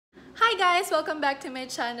Hi guys! Welcome back to my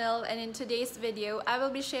channel, and in today's video, I will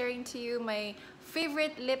be sharing to you my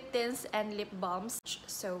favorite lip tints and lip balms.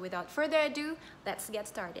 So without further ado, let's get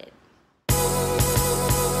started.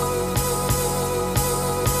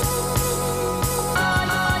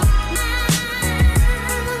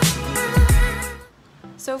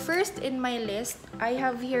 So first in my list, I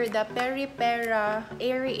have here the Peripera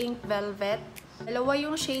Airy Ink Velvet. Dalawa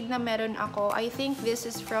yung shade na meron ako. I think this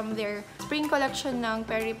is from their spring collection ng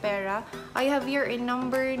Peripera. I have here in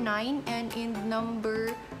number 9 and in number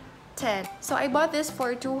 10. So I bought this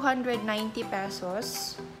for 290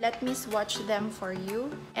 pesos. Let me swatch them for you.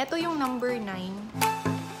 Ito yung number 9.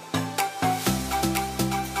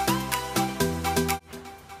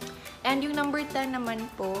 And yung number 10 naman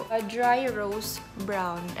po, a dry rose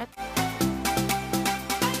brown.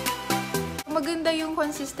 Maganda yung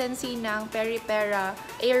consistency ng Peripera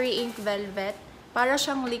Airy Ink Velvet. Para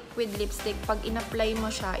siyang liquid lipstick. Pag in-apply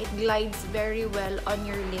mo siya, it glides very well on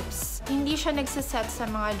your lips. Hindi siya nagsiset sa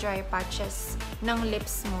mga dry patches ng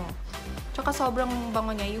lips mo. Tsaka sobrang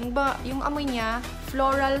bango niya. Yung amoy niya,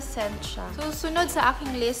 floral scent siya. So, sunod sa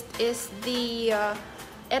aking list is the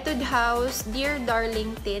Etude House Dear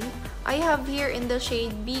Darling Tint. I have here in the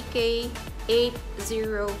shade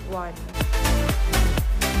BK801.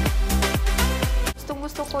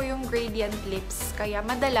 Gusto ko yung gradient lips. Kaya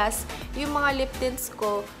madalas, yung mga lip tints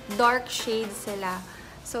ko, dark shades sila.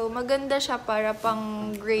 So, maganda siya para pang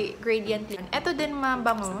gradient lip. Ito din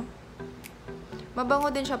mabango. Mabango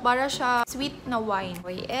din siya. Para siya sweet na wine.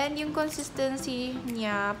 And yung consistency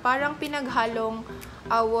niya, parang pinaghalong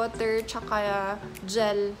water tsaka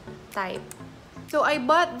gel type. So, I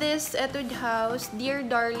bought this Etude House Dear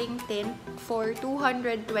Darling Tint for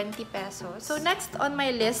 220 pesos. So, next on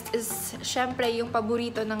my list is, syempre, yung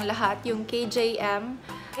paborito ng lahat, yung KJM.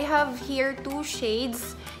 I have here two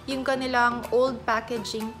shades, yung kanilang old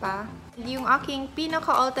packaging pa. Yung aking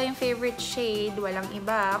pinaka-all-time favorite shade, walang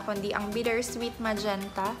iba, kundi ang Bittersweet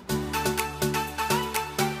Magenta.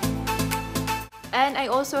 And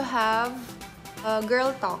I also have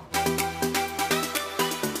Girl Talk.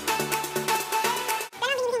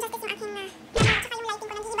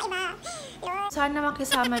 Sana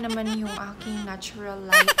makisama naman yung aking natural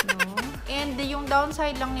light, no? And yung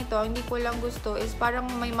downside lang nito, hindi ko lang gusto, is parang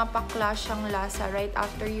may mapakla siyang lasa right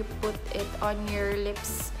after you put it on your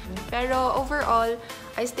lips. Pero overall,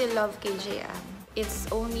 I still love KJM. It's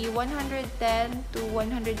only 110 to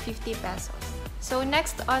 150 pesos. So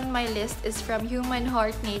next on my list is from Human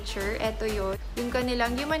Heart Nature. Ito yun. Yung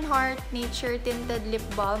kanilang Human Heart Nature Tinted Lip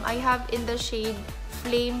Balm. I have in the shade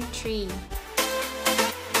Flame Tree.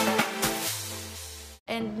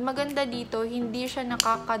 And maganda dito, hindi siya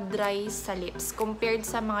nakaka-dry sa lips compared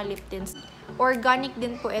sa mga lip tints. Organic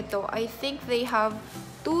din po ito. I think they have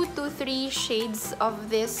 2 to 3 shades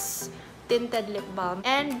of this tinted lip balm.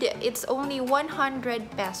 And it's only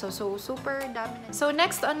 100 pesos. So, super dami. So,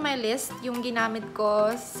 next on my list, yung ginamit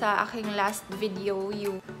ko sa aking last video,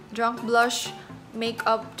 yung Drunk Blush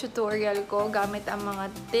makeup tutorial ko gamit ang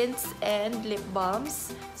mga tints and lip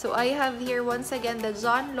balms. So, I have here once again the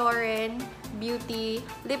John Lauren Beauty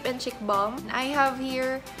Lip and Cheek Balm. I have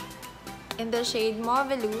here in the shade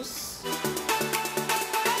Mauvelous.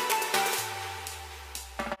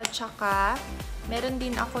 At saka, meron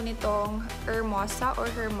din ako nitong Hermosa or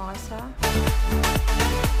Hermosa.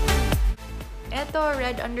 Ito,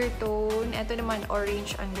 red undertone. Ito naman,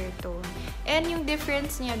 orange undertone. And yung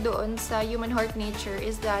difference niya doon sa Human Heart Nature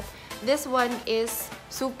is that this one is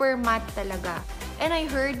super matte talaga. And I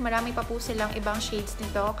heard marami pa po silang ibang shades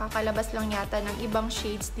nito. Kakalabas lang yata ng ibang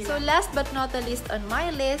shades nila. So last but not the least on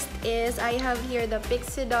my list is I have here the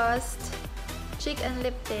Pixiedust Cheek and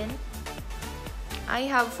Lip Tint. I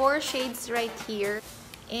have 4 shades right here.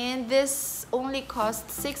 And this only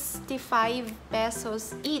costs 65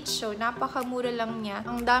 pesos each. So, napakamura lang niya.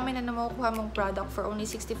 Ang dami na makukuha mong product for only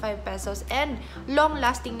 65 pesos. And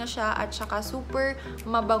long-lasting na siya at saka super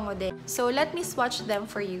mabango din. So, let me swatch them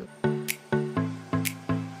for you.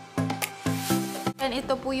 And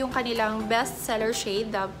ito po yung kanilang best-seller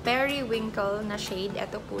shade, the Periwinkle na shade.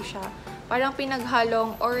 Ito po siya. Parang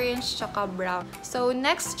pinaghalong orange tsaka brown. So,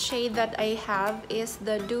 next shade that I have is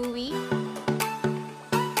the Dewy.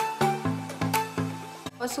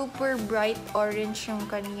 Super bright orange yung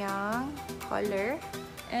kanyang color.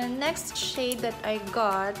 And next shade that I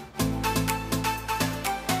got,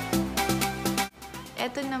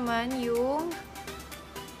 ito naman yung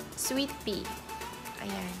Sweet Pea.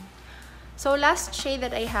 Ayan. So, last shade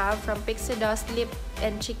that I have from Pixiedust Lip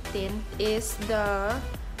and Cheek Tint is the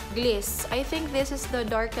Gliss. I think this is the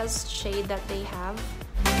darkest shade that they have.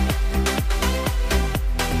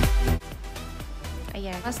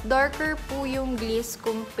 Ayan. Mas darker po yung gliss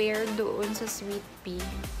compare doon sa Sweet Pea.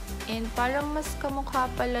 And parang mas kamukha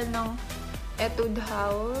pala ng Etude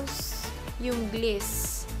House yung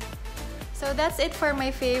gliss. So, that's it for my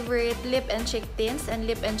favorite lip and cheek tints and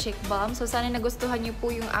lip and cheek balm. So, sana nagustuhan niyo po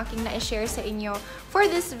yung aking na-share sa inyo for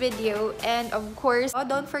this video. And of course,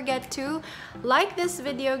 don't forget to like this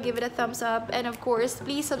video, give it a thumbs up, and of course,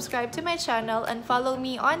 please subscribe to my channel and follow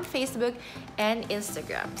me on Facebook and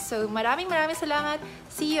Instagram. So, maraming salamat.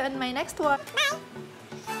 See you on my next one. Bye!